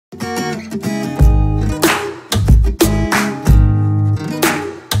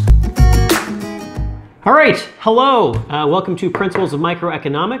All right, hello. Welcome to Principles of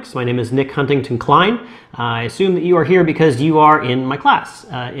Microeconomics. My name is Nick Huntington Klein. I assume that you are here because you are in my class.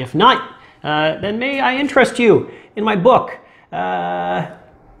 If not, then may I interest you in my book.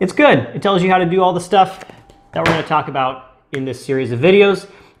 It's good. It tells you how to do all the stuff that we're going to talk about in this series of videos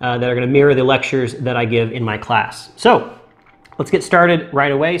that are going to mirror the lectures that I give in my class. So let's get started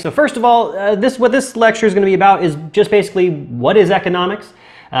right away. So first of all, what this lecture is going to be about is just basically what is economics,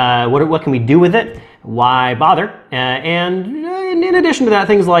 what can we do with it, why bother, and in addition to that,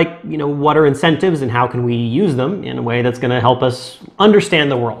 things like, what are incentives and how can we use them in a way that's going to help us understand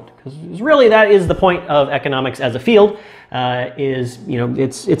the world. Because really that is the point of economics as a field,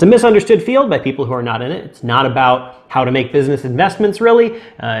 it's a misunderstood field by people who are not in it. It's not about how to make business investments, really.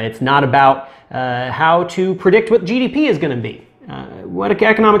 It's not about how to predict what GDP is going to be. What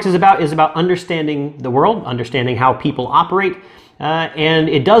economics is about understanding the world, understanding how people operate, and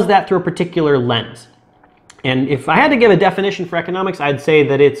it does that through a particular lens. And if I had to give a definition for economics, I'd say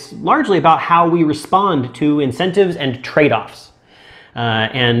that it's largely about how we respond to incentives and trade-offs,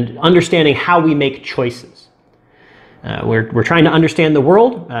 and understanding how we make choices. We're trying to understand the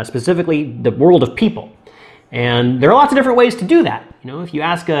world, specifically the world of people. And there are lots of different ways to do that. If you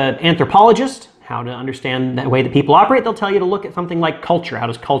ask an anthropologist how to understand the way that people operate, they'll tell you to look at something like culture. How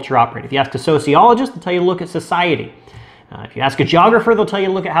does culture operate? If you ask a sociologist, they'll tell you to look at society. If you ask a geographer, they'll tell you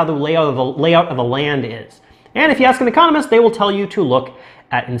to look at how the layout of the land is. And if you ask an economist, they will tell you to look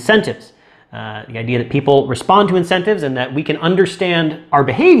at incentives. The idea that people respond to incentives and that we can understand our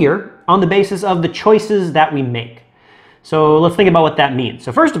behavior on the basis of the choices that we make. So let's think about what that means.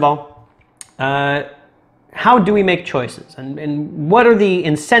 So first of all, how do we make choices? And what are the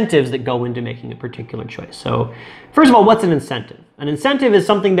incentives that go into making a particular choice? So first of all, what's an incentive? An incentive is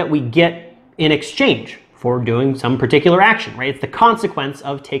something that we get in exchange for doing some particular action, right? It's the consequence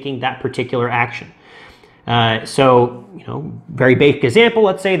of taking that particular action. Very basic example,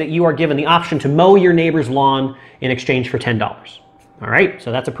 let's say that you are given the option to mow your neighbor's lawn in exchange for $10. All right,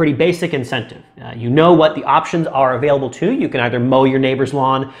 so that's a pretty basic incentive. You know what the options are available to you. You can either mow your neighbor's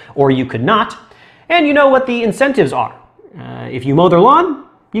lawn or you could not. And you know what the incentives are. If you mow their lawn,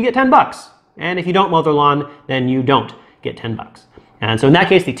 you get $10. And if you don't mow their lawn, then you don't get $10. And so in that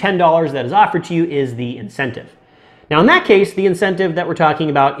case, the $10 that is offered to you is the incentive. Now in that case, the incentive that we're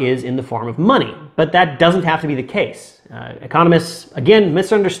talking about is in the form of money, but that doesn't have to be the case. Economists, again,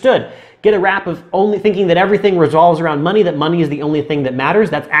 misunderstood, get a rap of only thinking that everything revolves around money, that money is the only thing that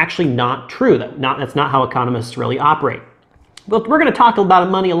matters. That's actually not true. That's not how economists really operate. But we're going to talk about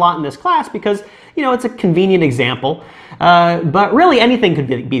money a lot in this class because, it's a convenient example, but really anything could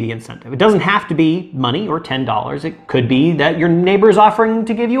be the incentive. It doesn't have to be money or $10. It could be that your neighbor is offering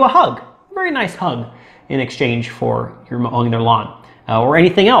to give you a hug, a very nice hug, in exchange for your mowing their lawn, or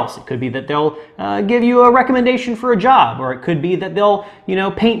anything else. It could be that they'll give you a recommendation for a job, or it could be that they'll,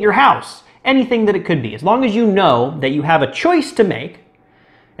 paint your house. Anything that it could be. As long as you know that you have a choice to make,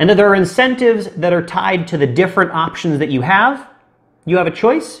 and that there are incentives that are tied to the different options that you have a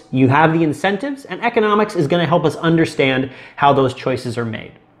choice, you have the incentives, and economics is going to help us understand how those choices are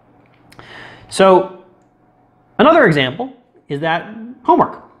made. So another example is that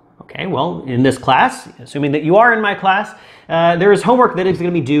homework. Okay, well, in this class, assuming that you are in my class, there is homework that is going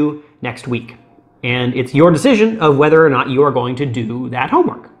to be due next week. And it's your decision of whether or not you are going to do that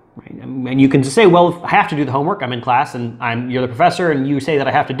homework. Right? And you can just say, well, if I have to do the homework, I'm in class and you're the professor and you say that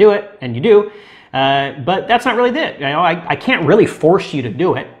I have to do it, and you do. But that's not really it. I can't really force you to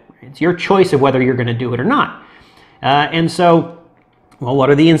do it. It's your choice of whether you're going to do it or not. And so, well, what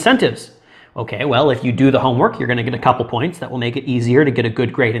are the incentives? Okay, well, if you do the homework, you're going to get a couple points that will make it easier to get a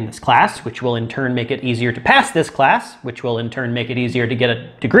good grade in this class, which will in turn make it easier to pass this class, which will in turn make it easier to get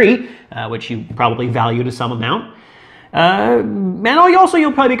a degree, which you probably value to some amount. And also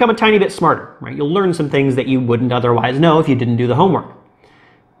you'll probably become a tiny bit smarter, right? You'll learn some things that you wouldn't otherwise know if you didn't do the homework.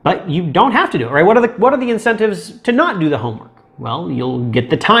 But you don't have to do it, right? What are the incentives to not do the homework? Well, you'll get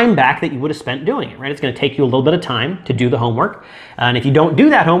the time back that you would have spent doing it, right? It's going to take you a little bit of time to do the homework. And if you don't do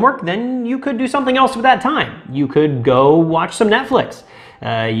that homework, then you could do something else with that time. You could go watch some Netflix.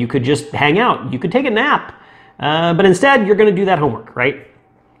 You could just hang out. You could take a nap. But instead, you're going to do that homework, right?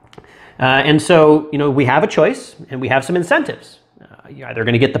 And so, we have a choice and we have some incentives. You're either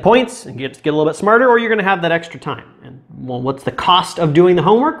going to get the points and get a little bit smarter, or you're going to have that extra time. And well, what's the cost of doing the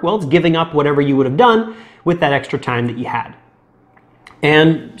homework? Well, it's giving up whatever you would have done with that extra time that you had.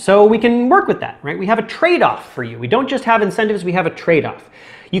 And so we can work with that, right? We have a trade-off for you. We don't just have incentives, we have a trade-off.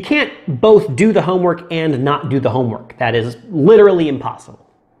 You can't both do the homework and not do the homework. That is literally impossible.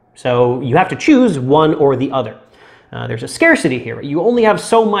 So you have to choose one or the other. There's a scarcity here. You only have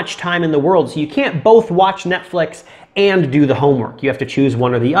so much time in the world, so you can't both watch Netflix and do the homework. You have to choose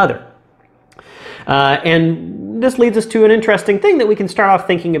one or the other. And this leads us to an interesting thing that we can start off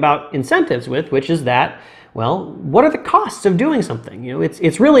thinking about incentives with, which is that, well, what are the costs of doing something? You know,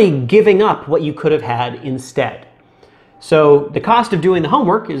 it's really giving up what you could have had instead. So the cost of doing the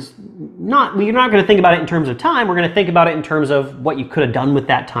homework is we're not going to think about it in terms of time. We're going to think about it in terms of what you could have done with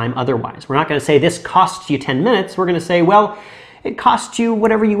that time otherwise. We're not going to say this costs you 10 minutes. We're going to say, well, it costs you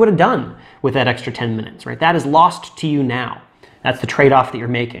whatever you would have done with that extra 10 minutes, right? That is lost to you now. That's the trade-off that you're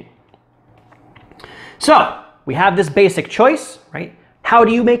making. So we have this basic choice, right? How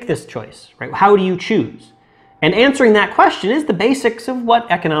do you make this choice, right? How do you choose? And answering that question is the basics of what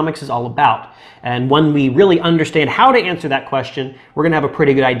economics is all about. And when we really understand how to answer that question, we're going to have a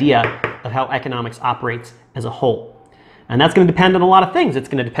pretty good idea of how economics operates as a whole. And that's going to depend on a lot of things. It's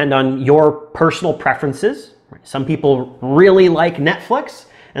going to depend on your personal preferences. Right? Some people really like Netflix,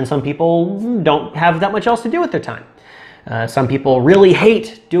 and some people don't have that much else to do with their time. Some people really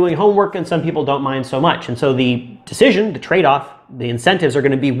hate doing homework, and some people don't mind so much. And so the decision, the trade-off, the incentives are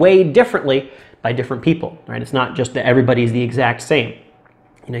going to be weighed differently by different people. Right? It's not just that everybody's the exact same.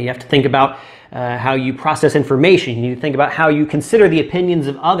 You know, you have to think about how you process information. You need to think about how you consider the opinions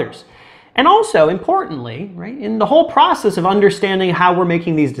of others. And also, importantly, right, in the whole process of understanding how we're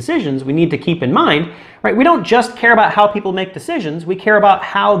making these decisions, we need to keep in mind, right, we don't just care about how people make decisions, we care about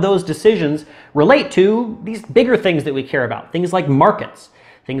how those decisions relate to these bigger things that we care about, things like markets,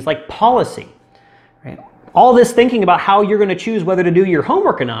 things like policy. Right? All this thinking about how you're going to choose whether to do your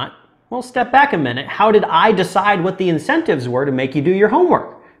homework or not, well, step back a minute. How did I decide what the incentives were to make you do your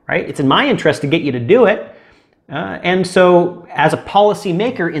homework? Right? It's in my interest to get you to do it. And so as a policy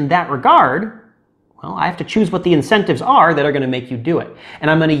maker in that regard, well, I have to choose what the incentives are that are going to make you do it.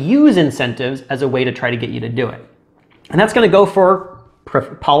 And I'm going to use incentives as a way to try to get you to do it. And that's going to go for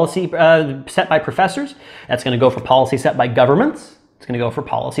policy set by professors. That's going to go for policy set by governments. It's going to go for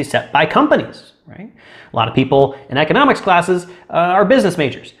policy set by companies. Right? A lot of people in economics classes are business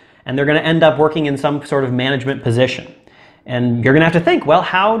majors, and they're going to end up working in some sort of management position. And you're going to have to think, well,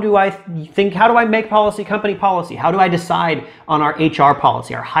 how do I make policy company policy? How do I decide on our HR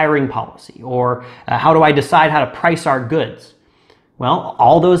policy, our hiring policy? Or how do I decide how to price our goods? Well,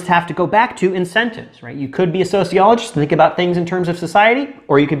 all those have to go back to incentives, right? You could be a sociologist and think about things in terms of society,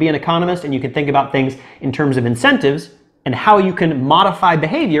 or you could be an economist and you can think about things in terms of incentives and how you can modify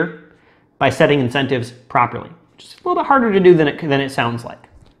behavior by setting incentives properly. Which is a little bit harder to do than it sounds like.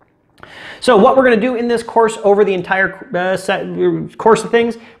 So what we're going to do in this course over the entire course of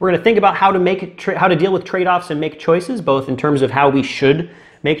things, we're going to think about how to deal with trade-offs and make choices, both in terms of how we should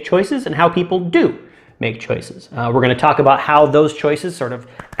make choices and how people do make choices. We're going to talk about how those choices sort of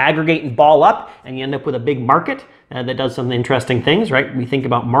aggregate and ball up, and you end up with a big market that does some interesting things, right? We think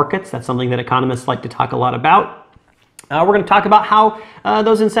about markets. That's something that economists like to talk a lot about. We're going to talk about how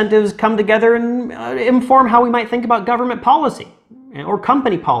those incentives come together and inform how we might think about government policy or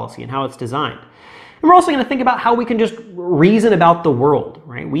company policy and how it's designed. And we're also going to think about how we can just reason about the world,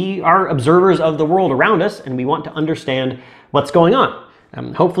 right? We are observers of the world around us, and we want to understand what's going on.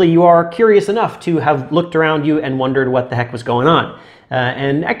 Hopefully you are curious enough to have looked around you and wondered what the heck was going on.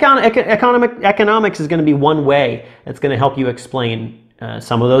 And economics is going to be one way that's going to help you explain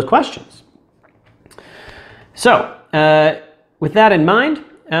some of those questions. So, with that in mind,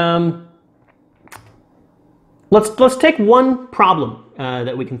 let's take one problem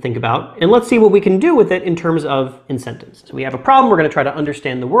that we can think about, and let's see what we can do with it in terms of incentives. So we have a problem, we're going to try to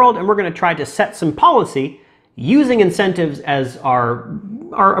understand the world, and we're going to try to set some policy using incentives as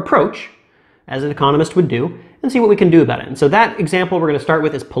our approach, as an economist would do, and see what we can do about it. And so that example we're going to start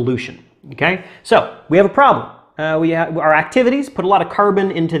with is pollution. Okay, so we have a problem. Our activities put a lot of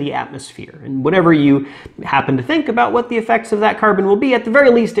carbon into the atmosphere, and whatever you happen to think about what the effects of that carbon will be, at the very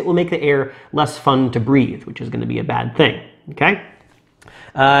least it will make the air less fun to breathe, which is going to be a bad thing. Okay,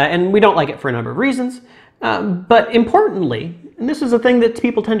 and we don't like it for a number of reasons, but importantly, and this is a thing that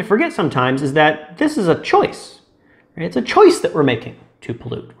people tend to forget sometimes, is that this is a choice. Right? It's a choice that we're making to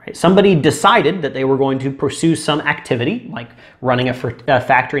pollute. Right? Somebody decided that they were going to pursue some activity, like running a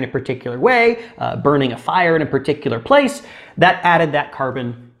factory in a particular way, burning a fire in a particular place, that added that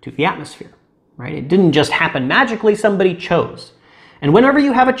carbon to the atmosphere. Right? It didn't just happen magically, somebody chose. And whenever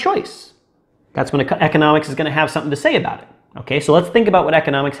you have a choice, that's when economics is going to have something to say about it. Okay, so let's think about what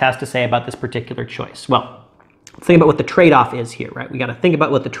economics has to say about this particular choice. Well, let's think about what the trade-off is here, right? We got to think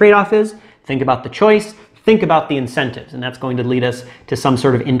about what the trade-off is, think about the choice, think about the incentives, and that's going to lead us to some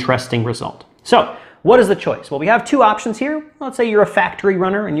sort of interesting result. So what is the choice? Well, we have two options here. Let's say you're a factory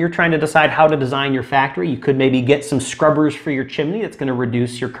runner and you're trying to decide how to design your factory. You could maybe get some scrubbers for your chimney that's going to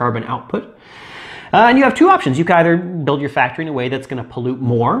reduce your carbon output. And you have two options. You can either build your factory in a way that's going to pollute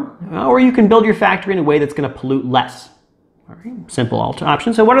more, or you can build your factory in a way that's going to pollute less. All right, simple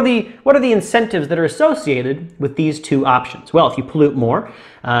option. So what are the incentives that are associated with these two options? Well, if you pollute more,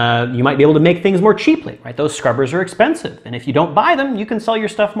 you might be able to make things more cheaply, right? Those scrubbers are expensive, and if you don't buy them, you can sell your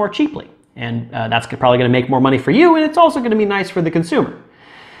stuff more cheaply. And that's probably going to make more money for you, and it's also going to be nice for the consumer.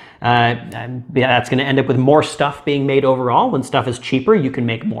 And that's going to end up with more stuff being made overall. When stuff is cheaper, you can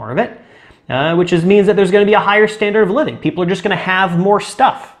make more of it, which means that there's going to be a higher standard of living. People are just going to have more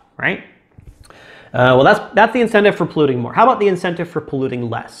stuff, right? Well, that's the incentive for polluting more. How about the incentive for polluting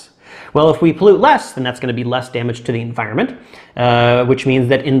less? Well, if we pollute less, then that's going to be less damage to the environment, which means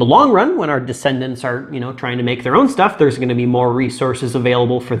that in the long run, when our descendants are, trying to make their own stuff, there's going to be more resources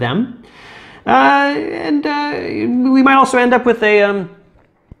available for them. And we might also end up with a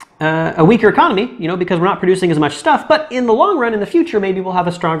weaker economy, because we're not producing as much stuff. But in the long run, in the future, maybe we'll have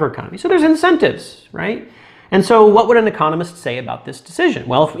a stronger economy. So there's incentives, right? And so what would an economist say about this decision?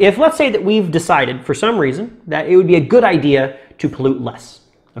 Well, if let's say that we've decided for some reason that it would be a good idea to pollute less.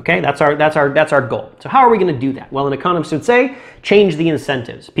 Okay, that's our goal. So how are we going to do that? Well, an economist would say, change the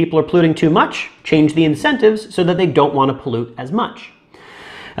incentives. People are polluting too much, change the incentives so that they don't want to pollute as much.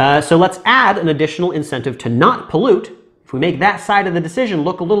 So let's add an additional incentive to not pollute. If we make that side of the decision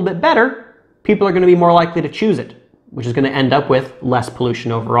look a little bit better, people are going to be more likely to choose it, which is going to end up with less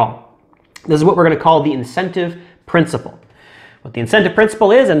pollution overall. This is what we're going to call the incentive principle. What the incentive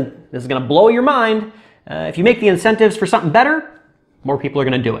principle is, and this is going to blow your mind, if you make the incentives for something better, more people are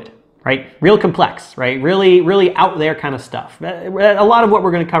going to do it, right? Real complex, right? Really, really out there kind of stuff. A lot of what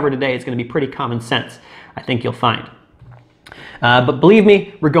we're going to cover today is going to be pretty common sense, I think you'll find. But believe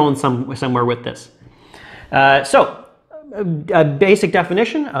me, we're going somewhere with this. So a basic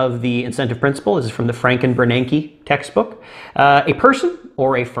definition of the incentive principle is from the Franken-Bernanke textbook. A person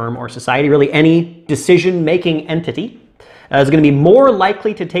or a firm or society, really any decision-making entity, is going to be more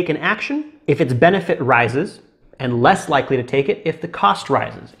likely to take an action if its benefit rises and less likely to take it if the cost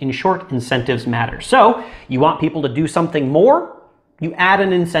rises. In short, incentives matter. So you want people to do something more, you add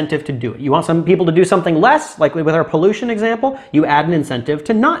an incentive to do it. You want some people to do something less, like with our pollution example, you add an incentive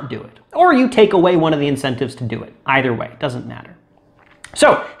to not do it. Or you take away one of the incentives to do it. Either way, it doesn't matter.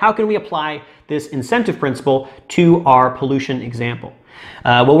 So how can we apply this incentive principle to our pollution example?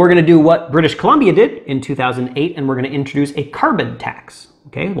 Well, we're going to do what British Columbia did in 2008, and we're going to introduce a carbon tax.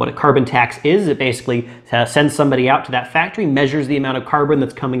 Okay, what a carbon tax is, it basically sends somebody out to that factory, measures the amount of carbon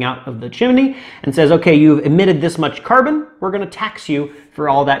that's coming out of the chimney, and says, okay, you've emitted this much carbon, we're going to tax you for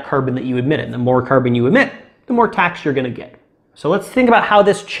all that carbon that you emitted. And the more carbon you emit, the more tax you're going to get. So let's think about how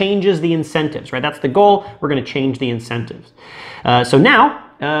this changes the incentives, right? That's the goal. We're going to change the incentives. So now,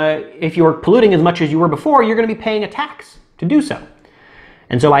 if you're polluting as much as you were before, you're going to be paying a tax to do so.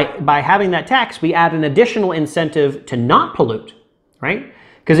 And so by having that tax, we add an additional incentive to not pollute, right?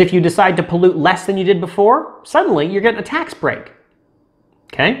 Because if you decide to pollute less than you did before, suddenly you're getting a tax break.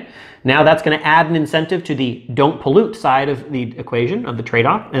 Okay? Now that's going to add an incentive to the don't pollute side of the equation, of the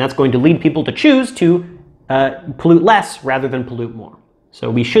trade-off, and that's going to lead people to choose to pollute less rather than pollute more. So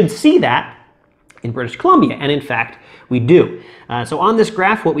we should see that in British Columbia, and in fact, we do. So on this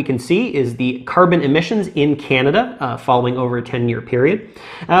graph, what we can see is the carbon emissions in Canada following over a 10-year period.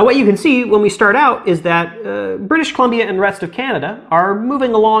 What you can see when we start out is that British Columbia and the rest of Canada are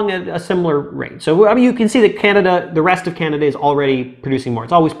moving along at a similar rate. So I mean, you can see that the rest of Canada is already producing more.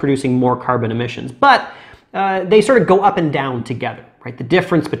 It's always producing more carbon emissions, but they sort of go up and down together, right? The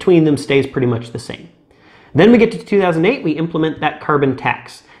difference between them stays pretty much the same. Then we get to 2008, we implement that carbon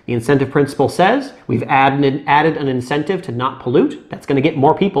tax. The incentive principle says we've added an incentive to not pollute. That's going to get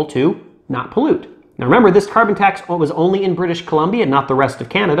more people to not pollute. Now remember, this carbon tax was only in British Columbia, not the rest of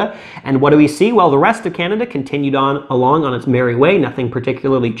Canada. And what do we see? Well, the rest of Canada continued along on its merry way. Nothing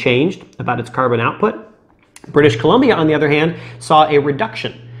particularly changed about its carbon output. British Columbia, on the other hand, saw a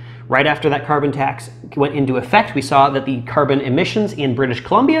reduction. Right after that carbon tax went into effect, we saw that the carbon emissions in British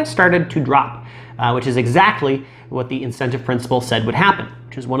Columbia started to drop, which is exactly what the incentive principle said would happen,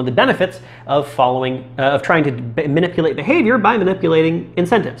 which is one of the benefits of trying to manipulate behavior by manipulating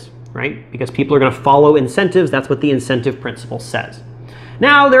incentives, right? Because people are going to follow incentives. That's what the incentive principle says.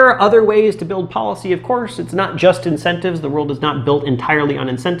 Now, there are other ways to build policy, of course. It's not just incentives. The world is not built entirely on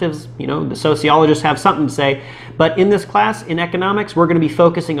incentives. You know, the sociologists have something to say. But in this class, in economics, we're going to be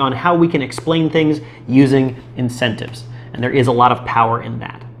focusing on how we can explain things using incentives. And there is a lot of power in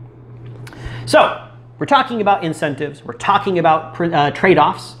that. So, we're talking about incentives. We're talking about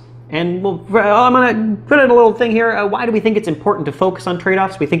trade-offs. And I'm going to put in a little thing here. Why do we think it's important to focus on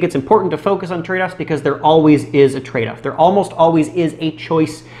trade-offs? We think it's important to focus on trade-offs because there always is a trade-off. There almost always is a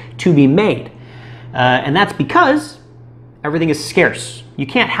choice to be made. And that's because everything is scarce. You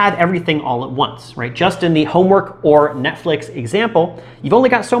can't have everything all at once, right? Just in the homework or Netflix example, you've only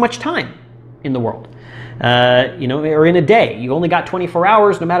got so much time in the world. You know, or in a day, you've only got 24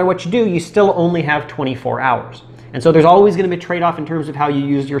 hours. No matter what you do, you still only have 24 hours. And so there's always going to be a trade-off in terms of how you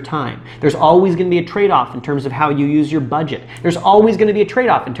use your time. There's always going to be a trade-off in terms of how you use your budget. There's always going to be a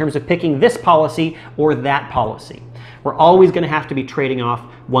trade-off in terms of picking this policy or that policy. We're always going to have to be trading off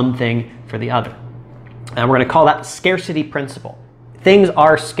one thing for the other. And we're going to call that the scarcity principle. Things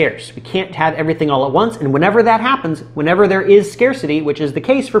are scarce. We can't have everything all at once. And whenever that happens, whenever there is scarcity, which is the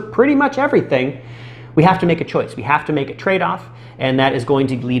case for pretty much everything, we have to make a choice. We have to make a trade-off. And that is going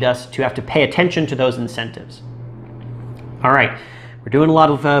to lead us to have to pay attention to those incentives. All right, we're doing a lot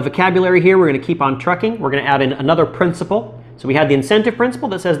of vocabulary here. We're going to keep on trucking. We're going to add in another principle. So we had the incentive principle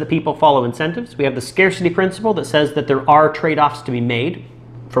that says that people follow incentives. We have the scarcity principle that says that there are trade-offs to be made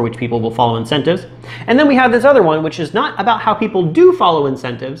for which people will follow incentives. And then we have this other one, which is not about how people do follow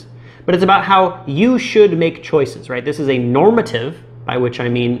incentives, but it's about how you should make choices, right? This is a normative, by which I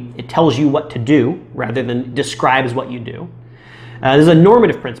mean it tells you what to do rather than describes what you do. This is a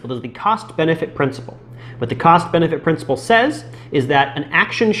normative principle. This is the cost-benefit principle. What the cost-benefit principle says is that an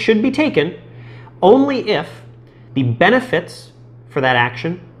action should be taken only if the benefits for that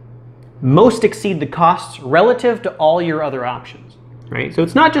action most exceed the costs relative to all your other options, right? So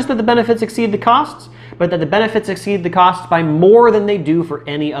it's not just that the benefits exceed the costs, but that the benefits exceed the costs by more than they do for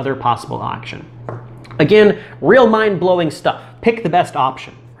any other possible action. Again, real mind-blowing stuff. Pick the best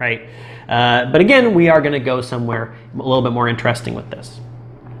option, right? But again, we are going to go somewhere a little bit more interesting with this.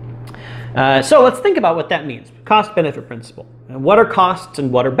 So let's think about what that means. Cost-benefit principle. What are costs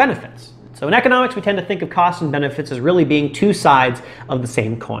and what are benefits? So in economics, we tend to think of costs and benefits as really being two sides of the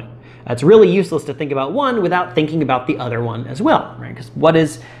same coin. It's really useless to think about one without thinking about the other one as well, right? Because what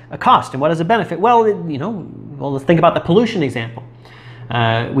is a cost and what is a benefit? Well, let's think about the pollution example.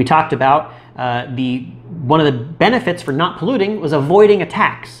 We talked about one of the benefits for not polluting was avoiding a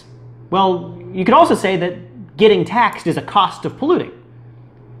tax. Well, you could also say that getting taxed is a cost of polluting.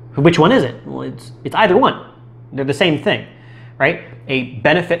 Which one is it? Well, it's either one. They're the same thing, right? A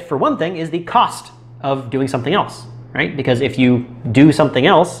benefit for one thing is the cost of doing something else, right? Because if you do something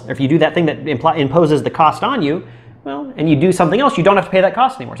else, or if you do that thing that imposes the cost on you, well, and you do something else, you don't have to pay that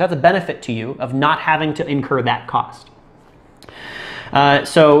cost anymore. So that's a benefit to you of not having to incur that cost.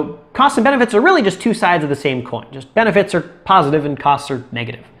 So costs and benefits are really just two sides of the same coin. Just benefits are positive and costs are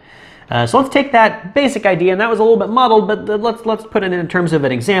negative. So let's take that basic idea, and that was a little bit muddled, but let's put it in terms of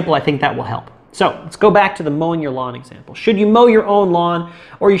an example. I think that will help. So let's go back to the mowing your lawn example. Should you mow your own lawn,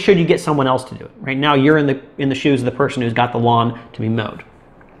 or should you get someone else to do it? Right now, you're in the shoes of the person who's got the lawn to be mowed.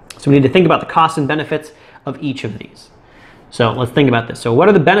 So we need to think about the costs and benefits of each of these. So let's think about this. So what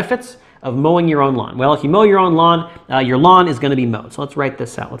are the benefits of mowing your own lawn? Well, if you mow your own lawn is going to be mowed. So let's write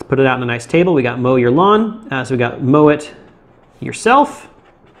this out. Let's put it out in a nice table. We got mow your lawn. So we got mow it yourself.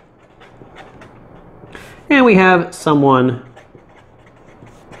 And we have someone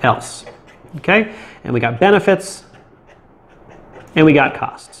else, okay? And we got benefits, and we got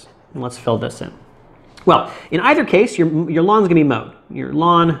costs. And let's fill this in. Well, in either case, your lawn's gonna be mowed. Your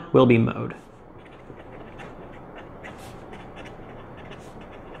lawn will be mowed.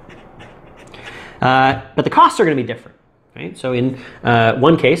 But the costs are gonna be different, right? So in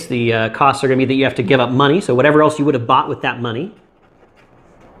one case, the costs are gonna be that you have to give up money, so whatever else you would have bought with that money.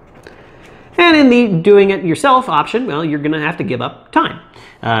 And in the doing it yourself option, well, you're going to have to give up time.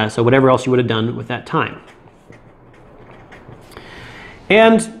 So whatever else you would have done with that time.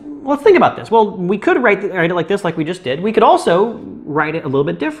 And let's think about this. Well, we could write it like this, like we just did. We could also write it a little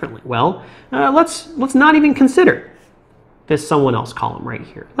bit differently. Well, let's not even consider this someone else column right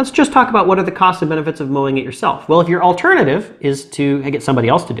here. Let's just talk about what are the costs and benefits of mowing it yourself. Well, if your alternative is to get somebody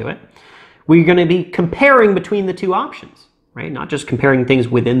else to do it, we're going to be comparing between the two options. Right? Not just comparing things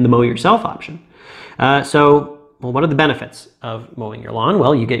within the mow yourself option. Well, what are the benefits of mowing your lawn?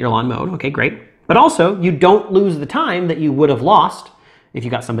 Well, you get your lawn mowed. Okay, great. But also, you don't lose the time that you would have lost if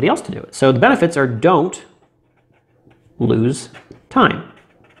you got somebody else to do it. So the benefits are don't lose time.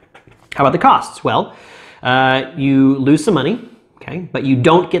 How about the costs? Well, you lose some money, okay, but you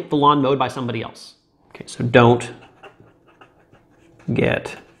don't get the lawn mowed by somebody else. Okay, so don't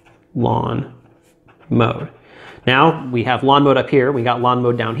get lawn mowed. Now, we have lawn mowed up here, we got lawn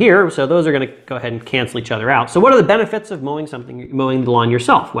mowed down here, so those are going to go ahead and cancel each other out. So what are the benefits of mowing the lawn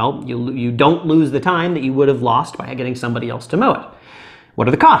yourself? Well, you don't lose the time that you would have lost by getting somebody else to mow it. What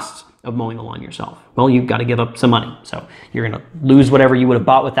are the costs of mowing the lawn yourself? Well, you've got to give up some money. So you're going to lose whatever you would have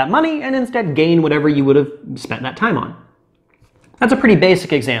bought with that money and instead gain whatever you would have spent that time on. That's a pretty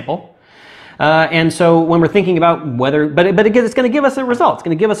basic example. And so when we're thinking about whether, but again, it's going to give us a result. It's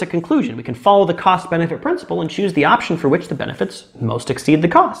going to give us a conclusion. We can follow the cost-benefit principle and choose the option for which the benefits most exceed the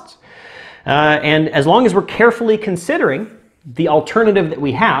costs. And as long as we're carefully considering the alternative that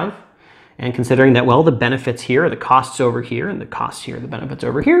we have, and considering that, well, the benefits here are the costs over here, and the costs here are the benefits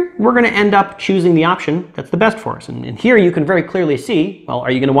over here, we're going to end up choosing the option that's the best for us. And here you can very clearly see, well, are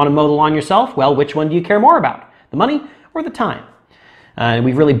you going to want to mow the lawn yourself? Well, which one do you care more about? The money or the time? And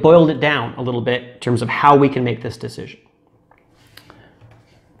we've really boiled it down a little bit in terms of how we can make this decision.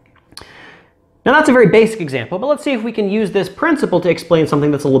 Now that's a very basic example, but let's see if we can use this principle to explain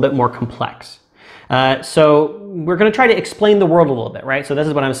something that's a little bit more complex. So we're going to try to explain the world a little bit, right? So this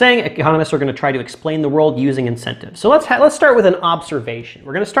is what I'm saying. Economists are going to try to explain the world using incentives. So let's start with an observation.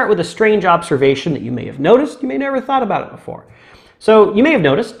 We're going to start with a strange observation that you may have noticed. You may never thought about it before. So you may have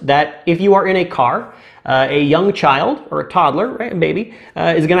noticed that if you are in a car, a young child or a toddler, right, a baby,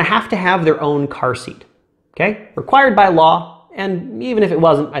 is going to have their own car seat. Okay, required by law, and even if it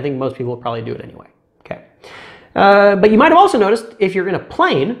wasn't, I think most people will probably do it anyway. Okay, but you might have also noticed if you're in a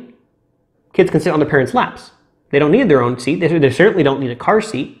plane, kids can sit on their parents' laps. They don't need their own seat. They certainly don't need a car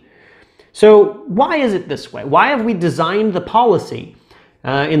seat. So why is it this way? Why have we designed the policy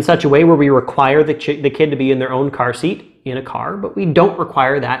in such a way where we require the kid to be in their own car seat in a car, but we don't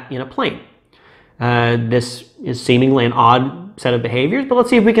require that in a plane? This is seemingly an odd set of behaviors, but let's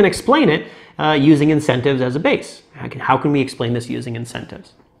see if we can explain it using incentives as a base. How can we explain this using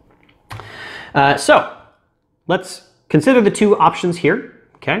incentives? So let's consider the two options here.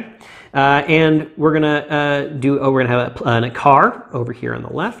 Okay. And we're gonna have a car over here on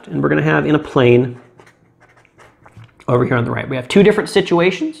the left, and we're gonna have in a plane over here on the right. We have two different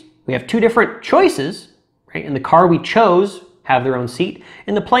situations. We have two different choices, right? In the car we chose have their own seat.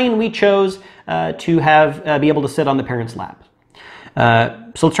 In the plane we chose to be able to sit on the parent's lap.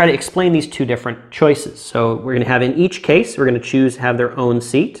 So let's try to explain these two different choices. So we're gonna have in each case, we're gonna choose have their own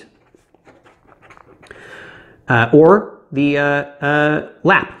seat or the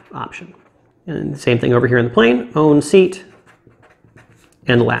lap option. And the same thing over here in the plane, own seat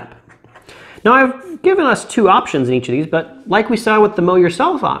and lap. Now I've given us two options in each of these, but like we saw with the mow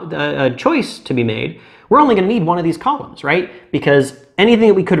yourself choice to be made, we're only going to need one of these columns, right? Because anything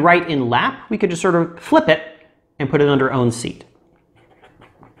that we could write in lap, we could just sort of flip it and put it under own seat.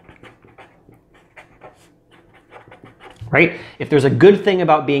 Right? If there's a good thing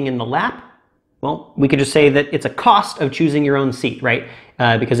about being in the lap, well, we could just say that it's a cost of choosing your own seat, right?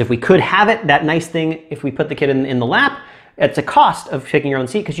 Because if we could have it, that nice thing, if we put the kid in the lap, it's a cost of picking your own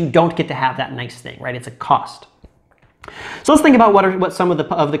seat because you don't get to have that nice thing, right? It's a cost. So let's think about what some of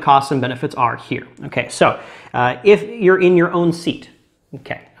the costs and benefits are here. Okay, so if you're in your own seat,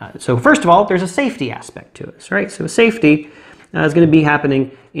 okay, so first of all, there's a safety aspect to this, right? So safety is going to be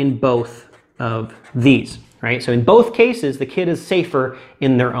happening in both of these, right? So in both cases, the kid is safer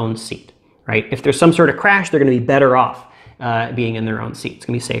in their own seat, right? If there's some sort of crash, they're going to be better off being in their own seat. It's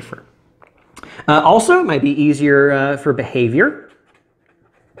going to be safer. Also, it might be easier for behavior.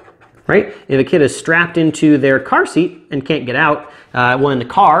 Right? If a kid is strapped into their car seat and can't get out, well, in the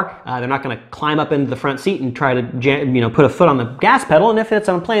car, they're not going to climb up into the front seat and try to put a foot on the gas pedal. And if it's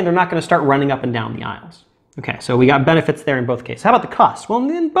on a plane, they're not going to start running up and down the aisles. Okay, so we got benefits there in both cases. How about the cost? Well,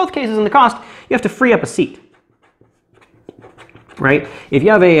 in both cases in the cost, you have to free up a seat. Right? If you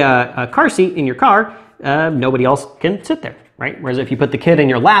have a car seat in your car, nobody else can sit there. Right? Whereas if you put the kid in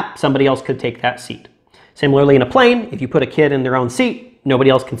your lap, somebody else could take that seat. Similarly, in a plane, if you put a kid in their own seat,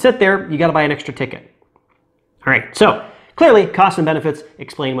 nobody else can sit there, you got to buy an extra ticket. All right, so clearly costs and benefits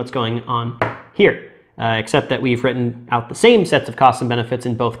explain what's going on here, except that we've written out the same sets of costs and benefits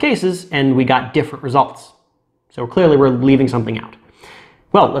in both cases, and we got different results. So clearly we're leaving something out.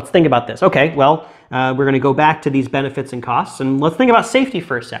 Well, let's think about this. Okay, well, we're going to go back to these benefits and costs, and let's think about safety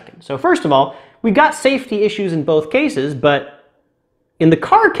for a second. So first of all, we've got safety issues in both cases, but in the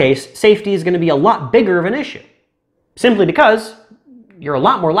car case, safety is going to be a lot bigger of an issue, simply because you're a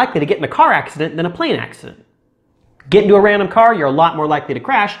lot more likely to get in a car accident than a plane accident. Get into a random car, you're a lot more likely to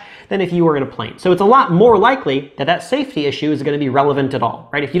crash than if you were in a plane. So it's a lot more likely that that safety issue is going to be relevant at all,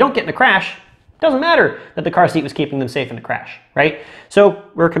 right? If you don't get in a crash, it doesn't matter that the car seat was keeping them safe in the crash, right? So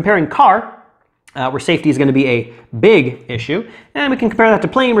we're comparing car, where safety is going to be a big issue, and we can compare that to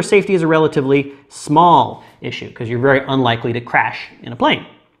plane, where safety is a relatively small issue, because you're very unlikely to crash in a plane,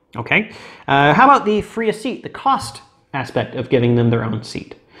 okay? How about the free a seat, the cost aspect of giving them their own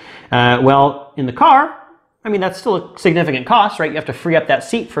seat? Well, in the car, I mean, that's still a significant cost, right? You have to free up that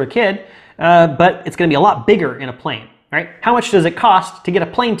seat for a kid, but it's going to be a lot bigger in a plane, right? How much does it cost to get a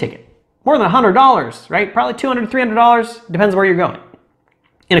plane ticket? More than $100, right? Probably $200, $300, depends where you're going.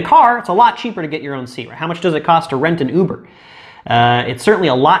 In a car, it's a lot cheaper to get your own seat, right? How much does it cost to rent an Uber? It's certainly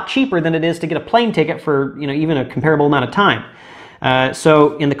a lot cheaper than it is to get a plane ticket for, even a comparable amount of time.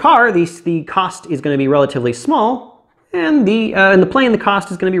 So in the car, the cost is going to be relatively small, and in the plane, the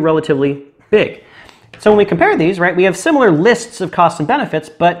cost is going to be relatively big. So when we compare these, right, we have similar lists of costs and benefits,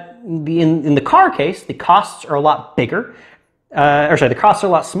 but in the car case, the costs are a lot bigger. The costs are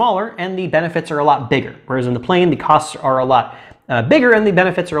a lot smaller and the benefits are a lot bigger. Whereas in the plane, the costs are a lot bigger and the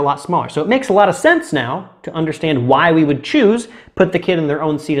benefits are a lot smaller. So it makes a lot of sense now to understand why we would choose put the kid in their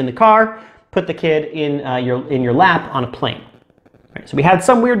own seat in the car, put the kid in your lap on a plane. Right, so we had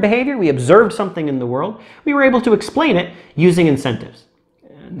some weird behavior, we observed something in the world, we were able to explain it using incentives.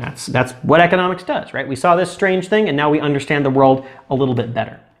 And that's what economics does, right? We saw this strange thing and now we understand the world a little bit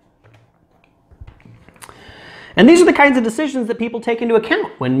better. And these are the kinds of decisions that people take into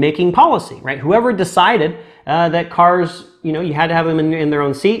account when making policy, right? Whoever decided that cars, you had to have them in their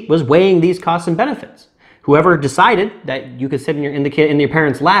own seat was weighing these costs and benefits. Whoever decided that you could sit in your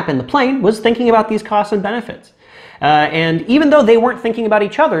parents' lap in the plane was thinking about these costs and benefits. And even though they weren't thinking about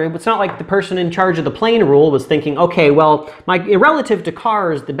each other, it's not like the person in charge of the plane rule was thinking, okay, well, relative to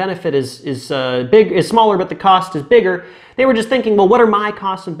cars, the benefit is smaller, but the cost is bigger. They were just thinking, well, what are my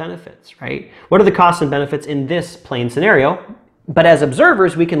costs and benefits, right? What are the costs and benefits in this plane scenario? But as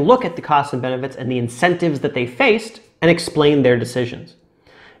observers, we can look at the costs and benefits and the incentives that they faced and explain their decisions,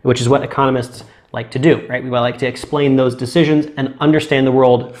 which is what economists like to do, right? We like to explain those decisions and understand the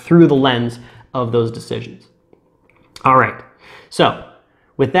world through the lens of those decisions. All right, so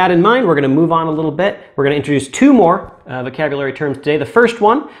with that in mind, we're going to move on a little bit. We're going to introduce two more vocabulary terms today. The first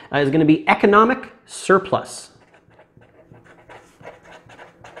one is going to be economic surplus.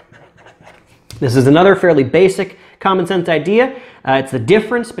 This is another fairly basic common sense idea. It's the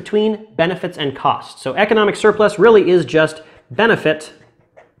difference between benefits and costs. So economic surplus really is just benefit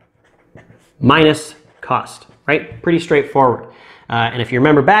minus cost, right? Pretty straightforward. And if you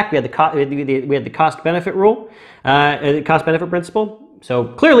remember back, we had the cost-benefit rule, the cost-benefit principle. So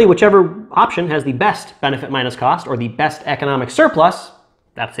clearly, whichever option has the best benefit minus cost or the best economic surplus,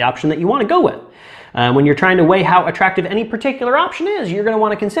 that's the option that you want to go with. When you're trying to weigh how attractive any particular option is, you're going to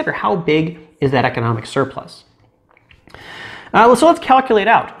want to consider how big is that economic surplus. So let's calculate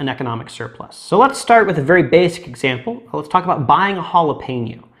out an economic surplus. So let's start with a very basic example. Let's talk about buying a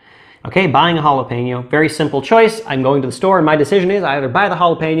jalapeno. Okay, buying a jalapeno, very simple choice. I'm going to the store and my decision is I either buy the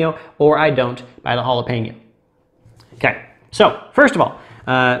jalapeno or I don't buy the jalapeno. Okay, so first of all,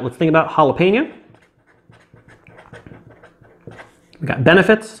 let's think about jalapeno. We got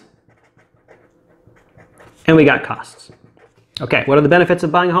benefits and we got costs. Okay, what are the benefits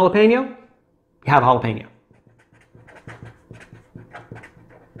of buying a jalapeno? You have a jalapeno.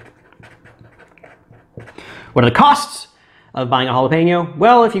 What are the costs of buying a jalapeno?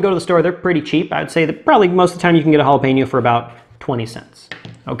 Well, if you go to the store, they're pretty cheap. I'd say that probably most of the time you can get a jalapeno for about 20 cents.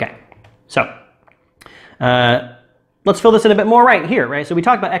 Okay, so let's fill this in a bit more right here, right? So we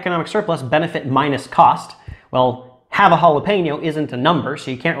talked about economic surplus, benefit minus cost. Well, have a jalapeno isn't a number, so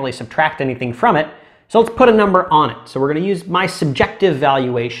you can't really subtract anything from it. So let's put a number on it. So we're going to use my subjective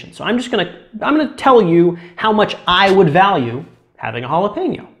valuation. So I'm going to tell you how much I would value having a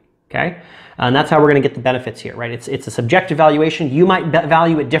jalapeno, okay? And that's how we're going to get the benefits here, right? It's a subjective valuation. You might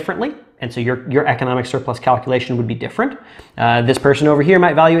value it differently, and so your economic surplus calculation would be different. This person over here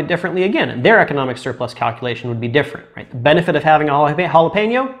might value it differently again, and their economic surplus calculation would be different, right? The benefit of having a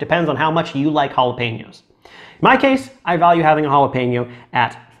jalapeno depends on how much you like jalapenos. In my case, I value having a jalapeno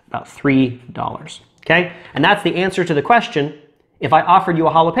at about $3, okay? And that's the answer to the question, if I offered you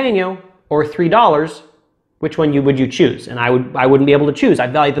a jalapeno or $3, which one would you choose? And I wouldn't be able to choose.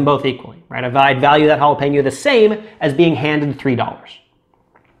 I'd value them both equally, right? I'd value that jalapeno the same as being handed $3.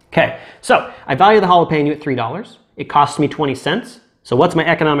 Okay, so I value the jalapeno at $3. It costs me 20 cents. So what's my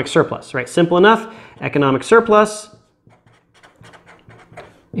economic surplus, right? Simple enough. Economic surplus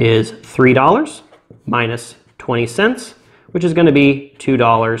is $3 minus 20 cents, which is going to be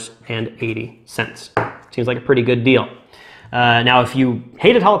 $2.80. Seems like a pretty good deal. Now, if you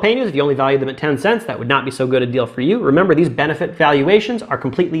hated jalapenos, if you only valued them at 10 cents, that would not be so good a deal for you. Remember, these benefit valuations are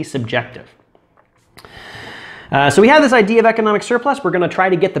completely subjective. So we have this idea of economic surplus. We're going to try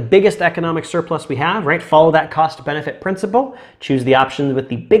to get the biggest economic surplus we have, right? Follow that cost-benefit principle. Choose the option with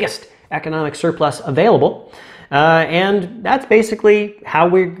the biggest economic surplus available. And that's basically how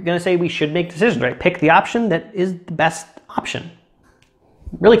we're going to say we should make decisions, right? Pick the option that is the best option.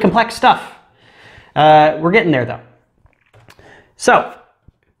 Really complex stuff. We're getting there though. So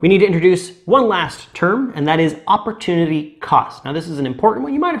we need to introduce one last term, and that is opportunity cost. Now this is an important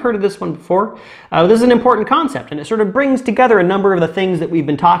one. You might have heard of this one before. This is an important concept, and it sort of brings together a number of the things that we've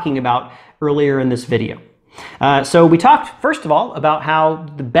been talking about earlier in this video. So we talked, first of all, about how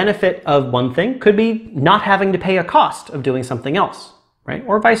the benefit of one thing could be not having to pay a cost of doing something else, right?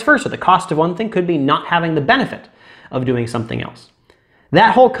 Or vice versa. The cost of one thing could be not having the benefit of doing something else.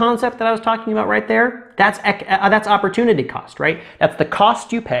 That whole concept that I was talking about right there, that's opportunity cost, right? That's the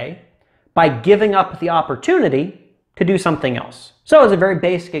cost you pay by giving up the opportunity to do something else. So as a very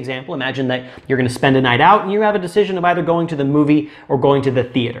basic example, imagine that you're going to spend a night out and you have a decision of either going to the movie or going to the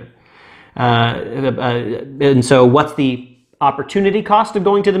theater. And so what's the opportunity cost of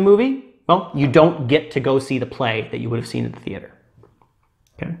going to the movie? Well, you don't get to go see the play that you would have seen at the theater.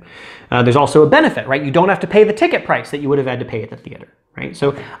 Okay. There's also a benefit, right? You don't have to pay the ticket price that you would have had to pay at the theater, right?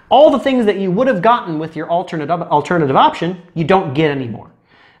 So all the things that you would have gotten with your alternative option, you don't get anymore.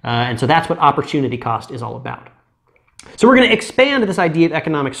 And so that's what opportunity cost is all about. So we're going to expand this idea of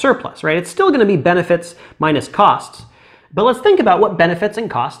economic surplus, right? It's still going to be benefits minus costs, but let's think about what benefits and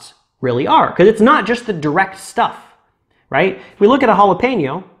costs really are, because it's not just the direct stuff, right? If we look at a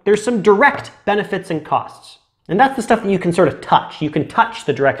jalapeno, there's some direct benefits and costs. And that's the stuff that you can sort of touch. You can touch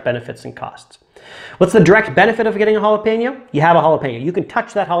the direct benefits and costs. What's the direct benefit of getting a jalapeno? You have a jalapeno. You can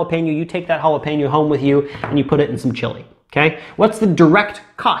touch that jalapeno. You take that jalapeno home with you and you put it in some chili. Okay? What's the direct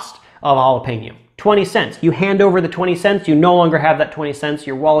cost of a jalapeno? 20 cents. You hand over the 20 cents. You no longer have that 20 cents.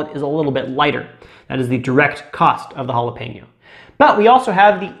 Your wallet is a little bit lighter. That is the direct cost of the jalapeno. But we also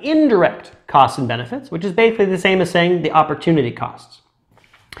have the indirect costs and benefits, which is basically the same as saying the opportunity costs.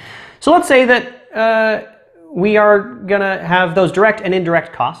 So let's say that we are going to have those direct and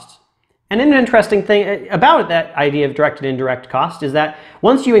indirect costs. And an interesting thing about that idea of direct and indirect cost is that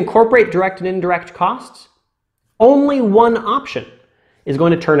once you incorporate direct and indirect costs, only one option is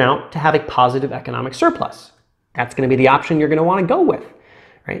going to turn out to have a positive economic surplus. That's going to be the option you're going to want to go with,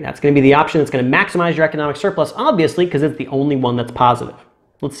 right? That's going to be the option that's going to maximize your economic surplus, obviously, because it's the only one that's positive.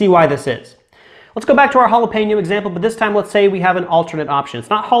 Let's see why this is. Let's go back to our jalapeno example, but this time let's say we have an alternate option. It's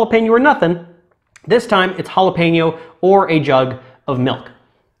not jalapeno or nothing. This time it's jalapeno or a jug of milk.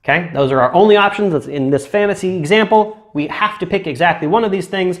 Okay, those are our only options. That's in this fantasy example. We have to pick exactly one of these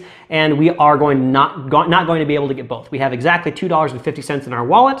things, and we are not going to be able to get both. We have exactly $2.50 in our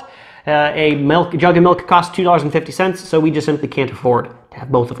wallet. A jug of milk costs $2.50, so we just simply can't afford to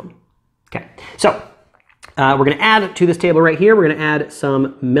have both of them. Okay, so we're going to add to this table right here. We're going to add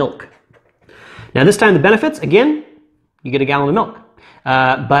some milk. Now this time the benefits, again, you get a gallon of milk.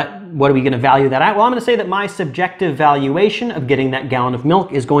 But what are we going to value that at? Well, I'm going to say that my subjective valuation of getting that gallon of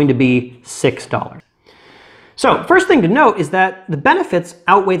milk is going to be $6. So first thing to note is that the benefits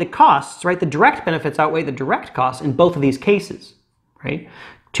outweigh the costs, right? The direct benefits outweigh the direct costs in both of these cases, right?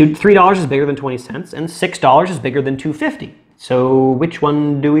 $3 is bigger than 20 cents and $6 is bigger than $2.50. So which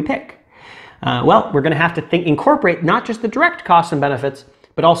one do we pick? Well, we're going to have to incorporate not just the direct costs and benefits,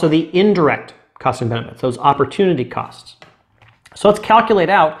 but also the indirect costs and benefits, those opportunity costs. So let's calculate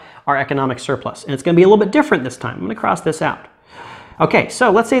out our economic surplus, and it's going to be a little bit different this time. I'm going to cross this out. Okay, so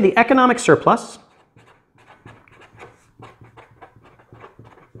let's say the economic surplus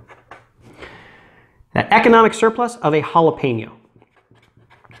of a jalapeno.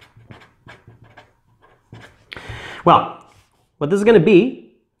 Well, what this is going to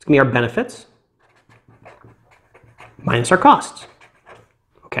be, it's going to be our benefits minus our costs.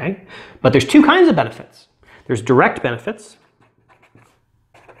 Okay, but there's two kinds of benefits. There's direct benefits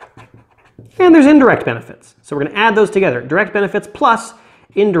and there's indirect benefits. So we're going to add those together. Direct benefits plus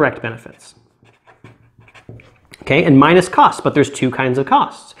indirect benefits. Okay, and minus costs, but there's two kinds of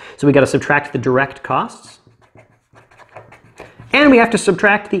costs. So we got to subtract the direct costs and we have to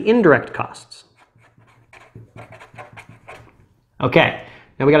subtract the indirect costs. Okay,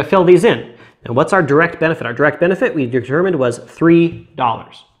 now we got to fill these in. Now what's our direct benefit? Our direct benefit we determined was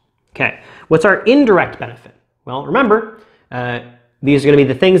 $3. Okay, what's our indirect benefit? Well, remember, these are going to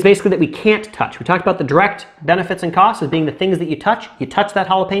be the things basically that we can't touch. We talked about the direct benefits and costs as being the things that you touch. You touch that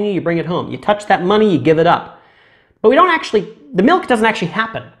jalapeno, you bring it home. You touch that money, you give it up. But we don't actually, the milk doesn't actually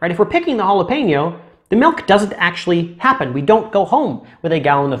happen, right? If we're picking the jalapeno, the milk doesn't actually happen. We don't go home with a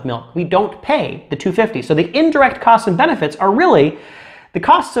gallon of milk. We don't pay the $2.50. So the indirect costs and benefits are really the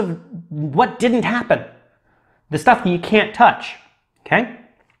costs of what didn't happen, the stuff that you can't touch, okay?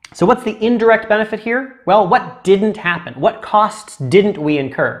 So what's the indirect benefit here? Well, what didn't happen? What costs didn't we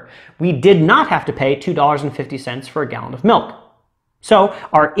incur? We did not have to pay $2.50 for a gallon of milk. So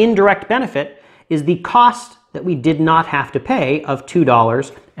our indirect benefit is the cost that we did not have to pay of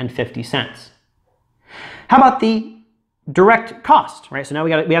 $2.50. How about the direct cost, right? So now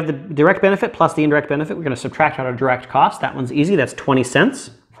we have the direct benefit plus the indirect benefit. We're going to subtract out our direct cost. That one's easy. That's 20 cents.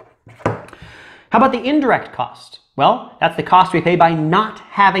 How about the indirect cost? Well, that's the cost we pay by not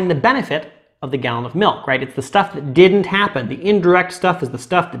having the benefit of the gallon of milk, right? It's the stuff that didn't happen. The indirect stuff is the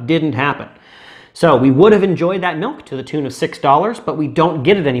stuff that didn't happen. So we would have enjoyed that milk to the tune of $6, but we don't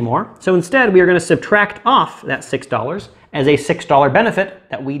get it anymore. So instead, we are going to subtract off that $6 as a $6 benefit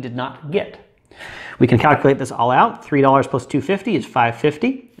that we did not get. We can calculate this all out. $3 plus $2.50 is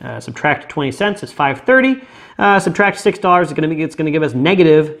 $5.50. Subtract 20 cents is $5.30. Subtract $6 is it's going to give us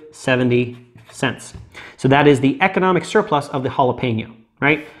negative 70 cents. So that is the economic surplus of the jalapeno,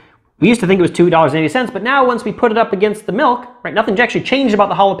 right? We used to think it was $2.80, but now once we put it up against the milk, right, nothing actually changed about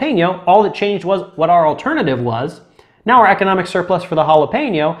the jalapeno. All that changed was what our alternative was. Now our economic surplus for the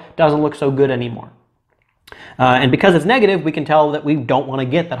jalapeno doesn't look so good anymore. And because it's negative, we can tell that we don't want to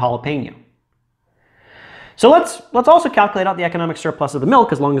get that jalapeno. So let's also calculate out the economic surplus of the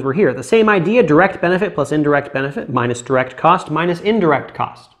milk as long as we're here. The same idea, direct benefit plus indirect benefit minus direct cost minus indirect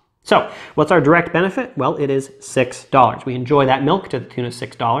cost. So what's our direct benefit? Well, it is $6. We enjoy that milk to the tune of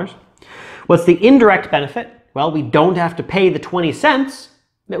 $6. What's the indirect benefit? Well, we don't have to pay the 20 cents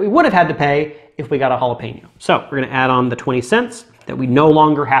that we would have had to pay if we got a jalapeno. So we're going to add on the 20 cents that we no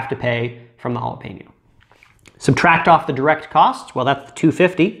longer have to pay from the jalapeno. Subtract off the direct costs. Well, that's the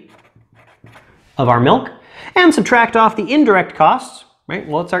 $2.50 of our milk. And subtract off the indirect costs, right?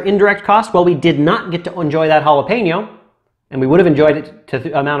 Well, what's our indirect cost? Well, we did not get to enjoy that jalapeno, and we would have enjoyed it to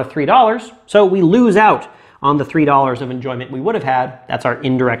the amount of $3, so we lose out on the $3 of enjoyment we would have had. That's our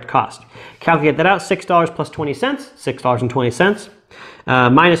indirect cost. Calculate that out, $6 plus 20 cents, $6.20,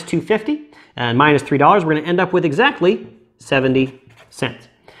 minus $2.50, and minus $3, we're going to end up with exactly 70 cents.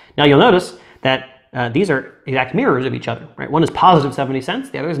 Now you'll notice that these are exact mirrors of each other, right? One is positive 70 cents,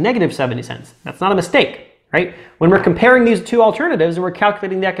 the other is negative 70 cents. That's not a mistake. Right? When we're comparing these two alternatives and we're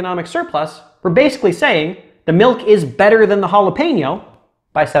calculating the economic surplus, we're basically saying the milk is better than the jalapeno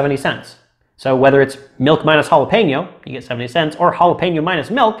by 70 cents. So whether it's milk minus jalapeno, you get 70 cents, or jalapeno minus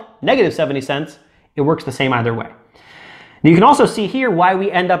milk, negative 70 cents, it works the same either way. Now you can also see here why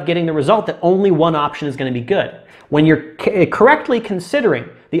we end up getting the result that only one option is going to be good. When you're correctly considering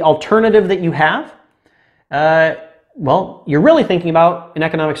the alternative that you have, well, you're really thinking about, in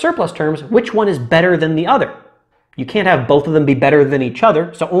economic surplus terms, which one is better than the other. You can't have both of them be better than each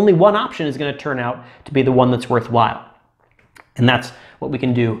other, so only one option is going to turn out to be the one that's worthwhile. And that's what we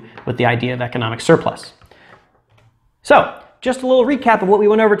can do with the idea of economic surplus. So, just a little recap of what we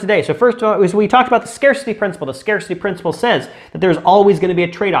went over today. So first, we talked about the scarcity principle. The scarcity principle says that there's always going to be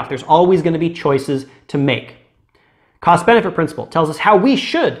a trade-off. There's always going to be choices to make. Cost-benefit principle tells us how we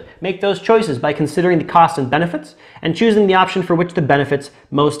should make those choices by considering the costs and benefits and choosing the option for which the benefits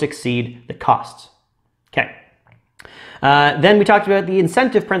most exceed the costs. Okay. Then we talked about the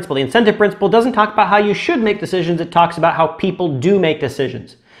incentive principle. The incentive principle doesn't talk about how you should make decisions. It talks about how people do make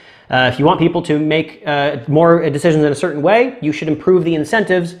decisions. If you want people to make more decisions in a certain way, you should improve the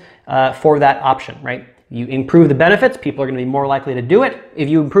incentives for that option, right? You improve the benefits, people are going to be more likely to do it. If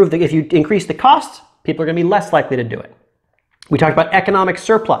you increase the costs, people are going to be less likely to do it. We talked about economic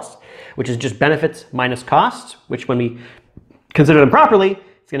surplus, which is just benefits minus costs, which when we consider them properly,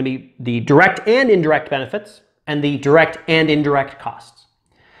 it's going to be the direct and indirect benefits and the direct and indirect costs.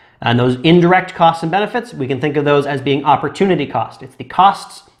 And those indirect costs and benefits, we can think of those as being opportunity cost. It's the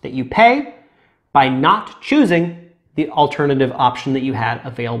costs that you pay by not choosing the alternative option that you had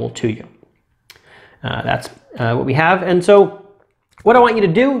available to you. That's what we have. And so what I want you to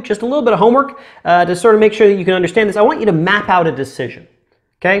do, just a little bit of homework to sort of make sure that you can understand this. I want you to map out a decision,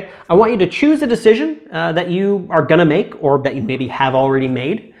 okay? I want you to choose a decision that you are going to make or that you maybe have already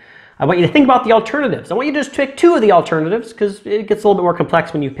made. I want you to think about the alternatives. I want you to just pick two of the alternatives because it gets a little bit more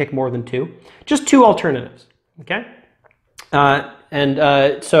complex when you pick more than two. Just two alternatives, okay?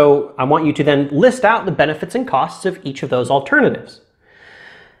 So I want you to then list out the benefits and costs of each of those alternatives.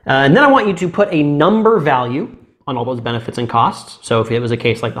 And then I want you to put a number value on all those benefits and costs. So if it was a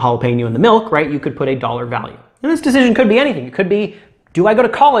case like the jalapeno and the milk, right, you could put a dollar value. And this decision could be anything. It could be, do I go to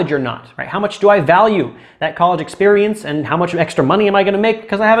college or not, right? How much do I value that college experience and how much extra money am I going to make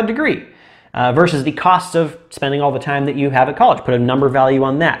because I have a degree? Versus the costs of spending all the time that you have at college. Put a number value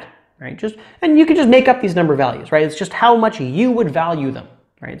on that, right? And you can just make up these number values, right? It's just how much you would value them,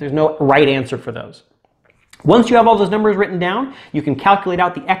 right? There's no right answer for those. Once you have all those numbers written down, you can calculate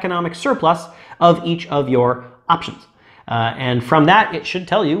out the economic surplus of each of your options. And from that, it should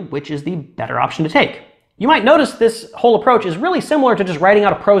tell you which is the better option to take. You might notice this whole approach is really similar to just writing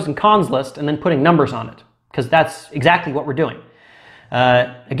out a pros and cons list and then putting numbers on it, because that's exactly what we're doing.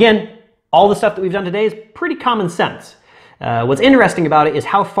 Again, All the stuff that we've done today is pretty common sense. What's interesting about it is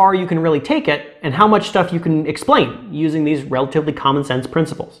how far you can really take it and how much stuff you can explain using these relatively common sense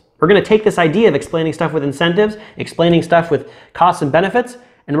principles. We're going to take this idea of explaining stuff with incentives, explaining stuff with costs and benefits,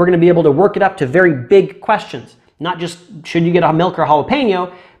 and we're going to be able to work it up to very big questions. Not just should you get a milk or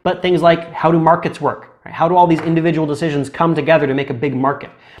jalapeno, but things like how do markets work? Right? How do all these individual decisions come together to make a big market?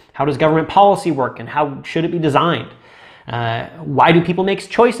 How does government policy work and how should it be designed? Why do people make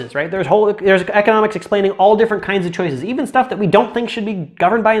choices, right? There's economics explaining all different kinds of choices, even stuff that we don't think should be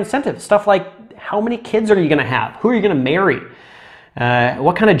governed by incentives. Stuff like how many kids are you going to have? Who are you going to marry?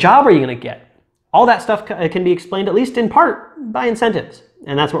 What kind of job are you going to get? All that stuff can be explained, at least in part, by incentives.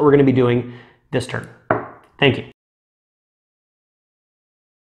 And that's what we're going to be doing this term. Thank you.